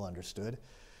pretty well understood.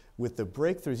 With the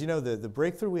breakthroughs, the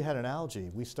breakthrough we had in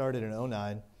algae, we started in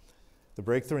 2009. The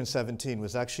breakthrough in 2017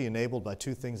 was actually enabled by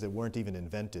two things that weren't even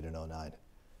invented in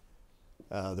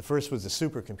 2009. The first was the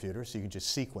supercomputer, so you can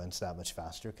just sequence that much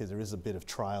faster, because there is a bit of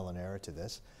trial and error to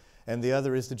this. And the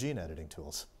other is the gene editing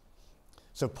tools.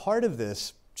 So part of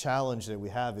this challenge that we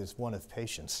have is one of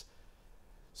patience.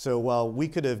 So while we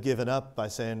could have given up by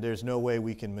saying there's no way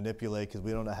we can manipulate because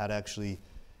we don't know how to actually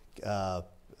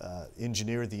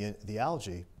engineer the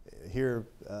algae, here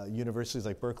universities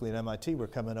like Berkeley and MIT were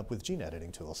coming up with gene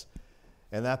editing tools.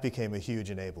 And that became a huge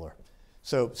enabler.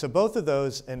 So both of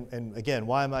those, and again,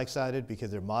 why am I excited? Because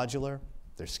they're modular,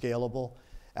 they're scalable.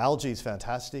 Algae is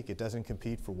fantastic. It doesn't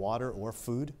compete for water or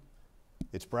food.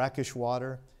 It's brackish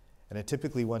water, and it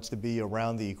typically wants to be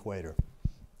around the equator.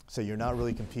 So you're not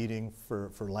really competing for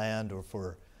land or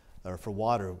for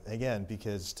water. Again,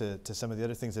 because to some of the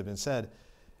other things that have been said,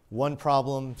 one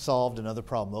problem solved, another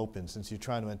problem open, since you're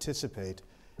trying to anticipate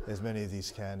as many of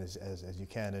these as you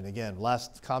can. And again,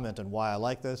 last comment on why I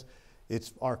like those,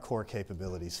 it's our core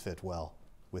capabilities fit well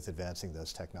with advancing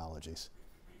those technologies.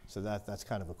 So that's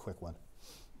kind of a quick one.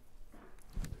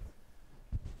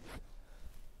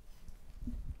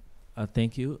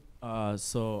 Thank you.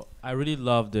 So I really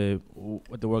love the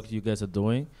work you guys are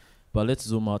doing, but let's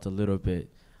zoom out a little bit.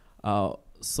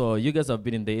 So you guys have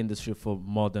been in the industry for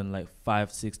more than like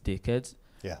 5-6 decades.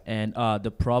 Yeah. And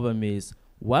the problem is,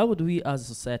 why would we as a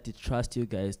society trust you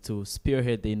guys to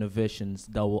spearhead the innovations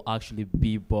that will actually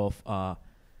be both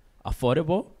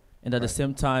affordable and at the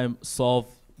same time solve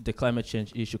the climate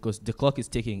change issue? Because the clock is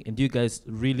ticking, and you guys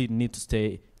really need to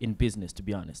stay in business, to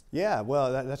be honest. Yeah,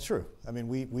 well, that's true. I mean,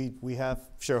 we have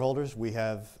shareholders, we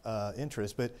have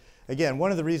interest. But again,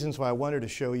 one of the reasons why I wanted to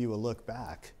show you a look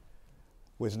back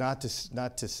was not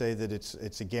to say that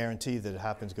it's a guarantee that it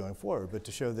happens going forward, but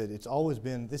to show that it's always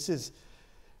been, this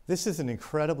is an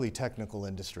incredibly technical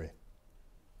industry.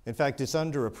 In fact, it's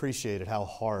underappreciated how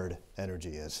hard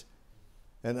energy is.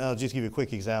 And I'll just give you a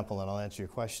quick example and I'll answer your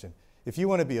question. If you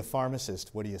want to be a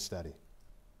pharmacist, what do you study?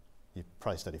 You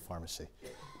probably study pharmacy.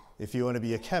 If you want to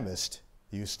be a chemist,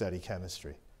 you study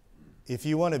chemistry. If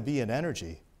you want to be in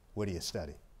energy, what do you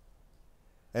study?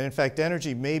 And in fact,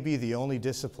 energy may be the only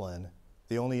discipline,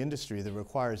 the only industry that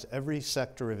requires every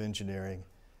sector of engineering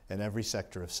and every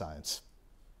sector of science.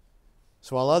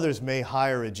 So while others may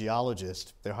hire a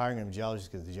geologist, they're hiring a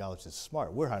geologist because the geologist is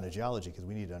smart. We're hiring a geologist because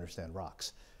we need to understand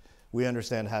rocks. We need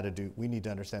to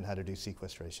understand how to do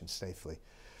sequestration safely.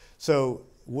 So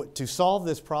to solve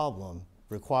this problem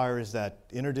requires that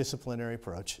interdisciplinary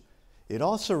approach. It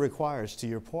also requires, to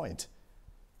your point,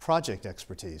 project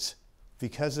expertise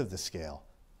because of the scale.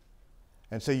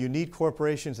 And so you need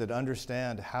corporations that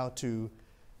understand how to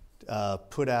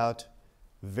put out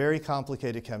very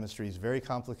complicated chemistries, very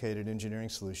complicated engineering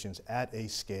solutions at a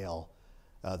scale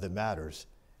that matters.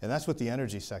 And that's what the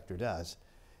energy sector does.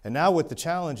 And now what the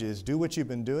challenge is, do what you've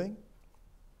been doing,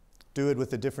 do it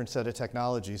with a different set of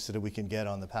technologies so that we can get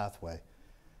on the pathway.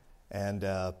 And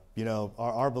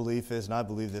our belief is, and I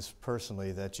believe this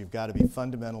personally, that you've got to be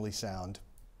fundamentally sound.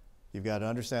 You've got to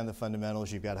understand the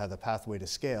fundamentals. You've got to have the pathway to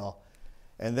scale.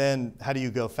 And then how do you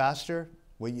go faster?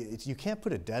 Well, you can't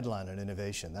put a deadline on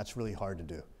innovation. That's really hard to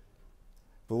do.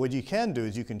 But what you can do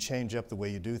is you can change up the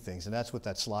way you do things. And that's what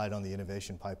that slide on the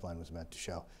innovation pipeline was meant to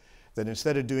show. That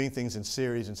instead of doing things in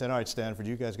series and saying, all right, Stanford,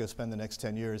 you guys go spend the next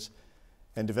 10 years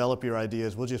and develop your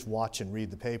ideas. We'll just watch and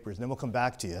read the papers, and then we'll come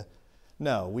back to you.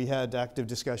 No, we had active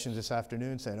discussions this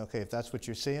afternoon saying, okay, if that's what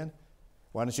you're seeing,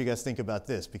 why don't you guys think about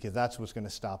this? Because that's what's going to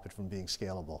stop it from being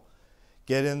scalable.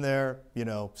 Get in there,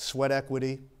 sweat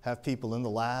equity, have people in the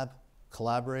lab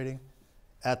collaborating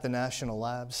at the national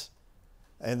labs.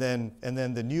 And then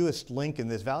the newest link in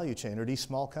this value chain are these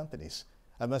small companies.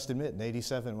 I must admit, in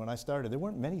 '87 when I started, there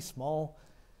weren't many small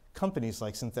companies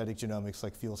like synthetic genomics,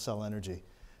 like fuel cell energy.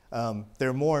 There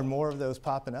are more and more of those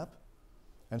popping up.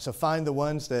 And so find the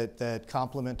ones that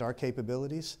complement our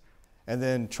capabilities, and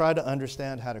then try to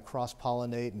understand how to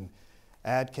cross-pollinate and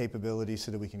add capabilities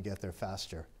so that we can get there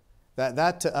faster.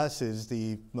 That to us is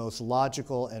the most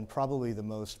logical and probably the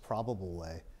most probable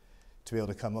way to be able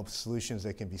to come up with solutions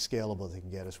that can be scalable, that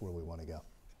can get us where we want to go.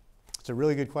 It's a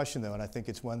really good question, though, and I think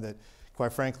it's one that,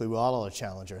 quite frankly, we all ought to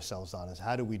challenge ourselves on, is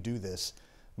how do we do this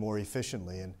more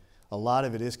efficiently? And a lot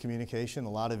of it is communication. A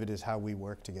lot of it is how we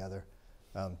work together.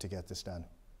 to get this done.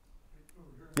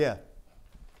 Yeah.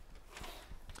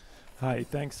 Hi,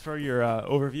 thanks for your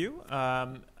overview.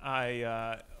 I'm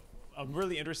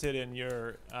really interested in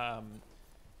your, I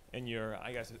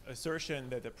guess, assertion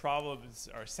that the problems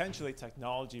are essentially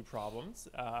technology problems.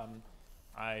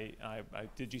 I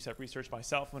did GSEP research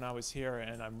myself when I was here,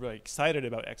 and I'm really excited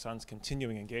about Exxon's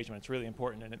continuing engagement. It's really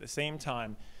important. And at the same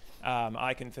time,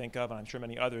 I can think of, and I'm sure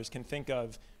many others can think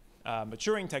of,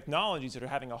 maturing technologies that are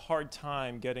having a hard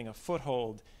time getting a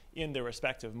foothold in their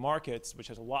respective markets, which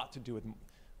has a lot to do with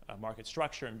market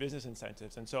structure and business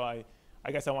incentives. And so I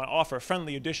guess I want to offer a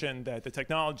friendly addition that the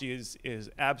technology is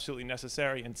absolutely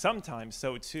necessary, and sometimes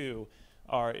so too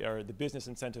are the business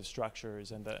incentive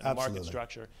structures and the market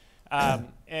structure. And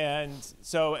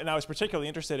I was particularly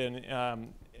interested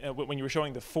in when you were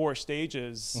showing the 4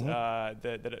 stages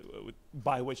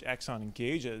by which Exxon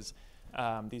engages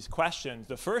these questions.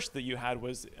 The first that you had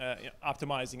was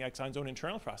optimizing Exxon's own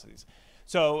internal processes.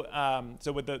 So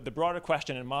with the broader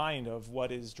question in mind of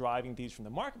what is driving these from the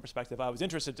market perspective, I was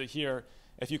interested to hear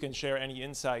if you can share any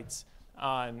insights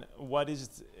on what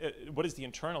is the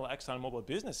internal ExxonMobil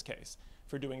business case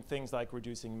for doing things like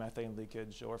reducing methane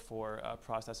leakage or for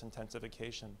process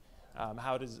intensification.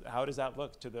 How does that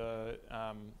look to the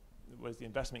what is the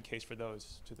investment case for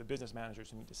those, to the business managers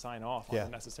who need to sign off on the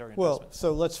necessary investment? Well,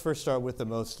 so let's first start with the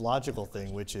most logical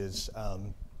thing, which is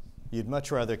you'd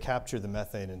much rather capture the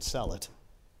methane and sell it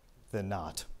than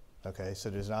not. Okay, so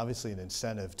there's obviously an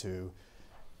incentive to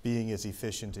being as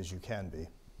efficient as you can be.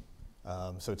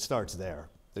 So it starts there.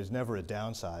 There's never a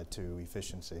downside to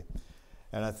efficiency.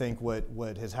 And I think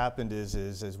what has happened is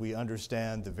as we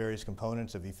understand the various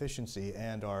components of efficiency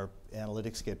and our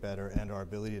analytics get better and our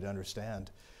ability to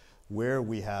understand where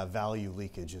we have value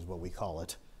leakage is what we call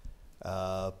it.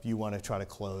 You want to try to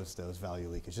close those value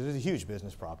leakages. There's a huge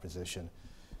business proposition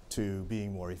to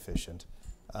being more efficient.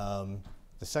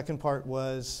 The second part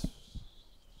was?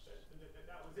 That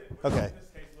was it. What does the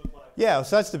business case look like? Yeah,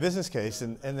 so that's the business case.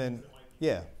 And then,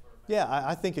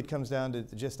 I think it comes down to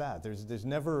just that. There's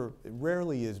never,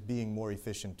 rarely is being more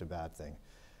efficient a bad thing.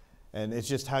 And it's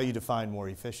just how you define more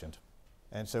efficient.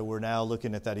 And so we're now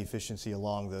looking at that efficiency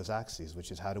along those axes,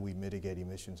 which is how do we mitigate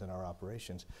emissions in our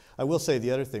operations. I will say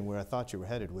the other thing where I thought you were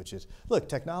headed, which is, look,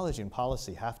 technology and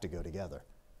policy have to go together.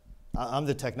 I'm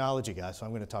the technology guy, so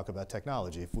I'm going to talk about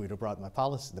technology. If we'd have brought the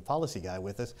policy guy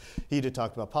with us, he'd have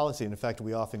talked about policy. And in fact,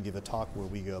 we often give a talk where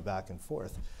we go back and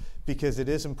forth because it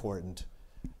is important.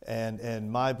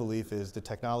 And my belief is the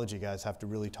technology guys have to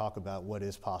really talk about what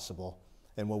is possible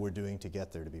and what we're doing to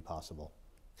get there to be possible.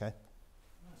 Okay?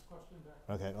 Next question back.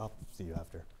 Okay, I'll see you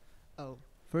after. Oh,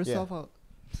 first off,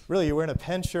 really, you're wearing a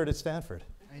Penn shirt at Stanford.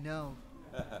 I know.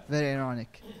 Very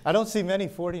ironic. I don't see many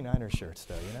 49er shirts,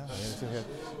 though, you know?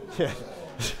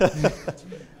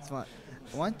 So I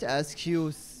want to ask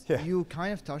you, you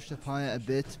kind of touched upon it a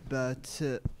bit, but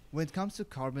when it comes to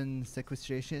carbon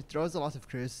sequestration, it draws a lot of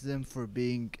criticism for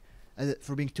being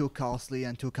too costly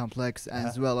and too complex,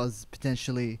 as well as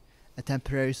potentially a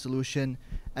temporary solution.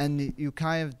 And you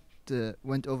kind of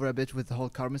went over a bit with the whole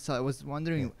carbon side. I was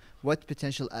wondering what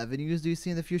potential avenues do you see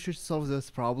in the future to solve those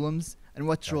problems, and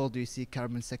what role do you see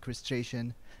carbon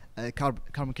sequestration,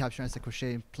 carbon capture and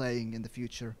sequestration playing in the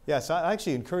future? Yes, I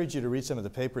actually encourage you to read some of the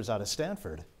papers out of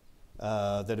Stanford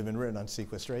that have been written on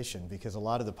sequestration, because a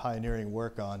lot of the pioneering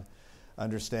work on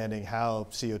understanding how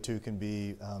CO2 can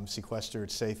be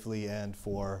sequestered safely and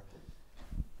for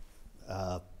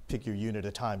pick your unit at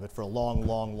a time, but for a long,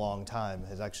 long, long time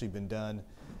has actually been done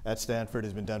at Stanford,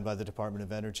 has been done by the Department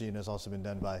of Energy, and has also been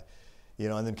done by,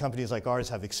 and then companies like ours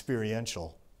have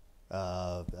experiential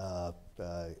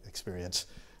experience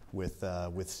with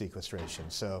sequestration.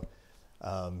 So,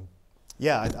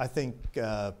 I think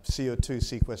CO2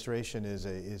 sequestration is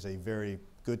a very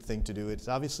good thing to do. It's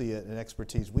obviously an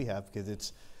expertise we have because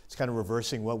it's kind of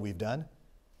reversing what we've done,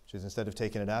 which is instead of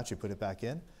taking it out, you put it back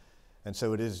in. And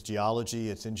so it is geology,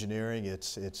 it's engineering,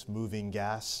 it's moving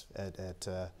gas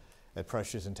at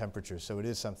pressures and temperatures. So it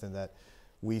is something that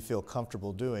we feel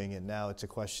comfortable doing, and now it's a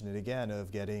question, again,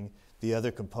 of getting the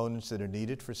other components that are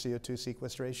needed for CO2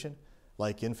 sequestration,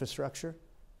 like infrastructure.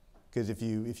 Because if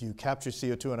you capture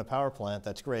CO2 in a power plant,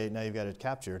 that's great, now you've got it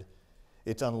captured.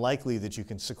 It's unlikely that you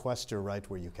can sequester right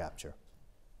where you capture.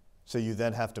 So you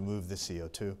then have to move the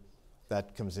CO2.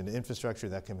 That comes into infrastructure,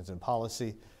 that comes in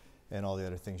policy, and all the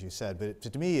other things you said. But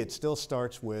to me, it still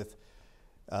starts with,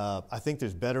 I think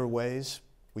there's better ways.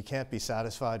 We can't be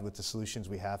satisfied with the solutions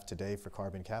we have today for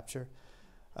carbon capture.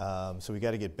 So we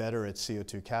got to get better at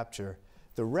CO2 capture.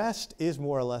 The rest is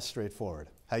more or less straightforward.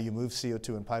 How you move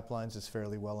CO2 in pipelines is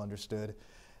fairly well understood.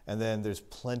 And then there's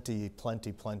plenty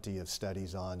of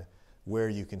studies on where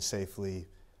you can safely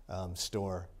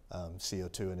store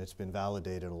CO2, and it's been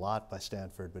validated a lot by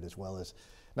Stanford, but as well as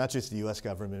not just the US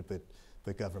government,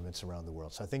 but governments around the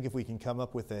world. So I think if we can come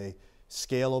up with a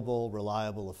scalable,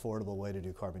 reliable, affordable way to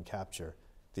do carbon capture,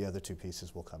 the other two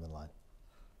pieces will come in line.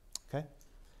 Okay?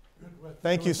 Good.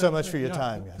 Thank you so much for your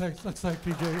time. Let's thank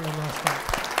Vijay last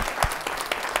time.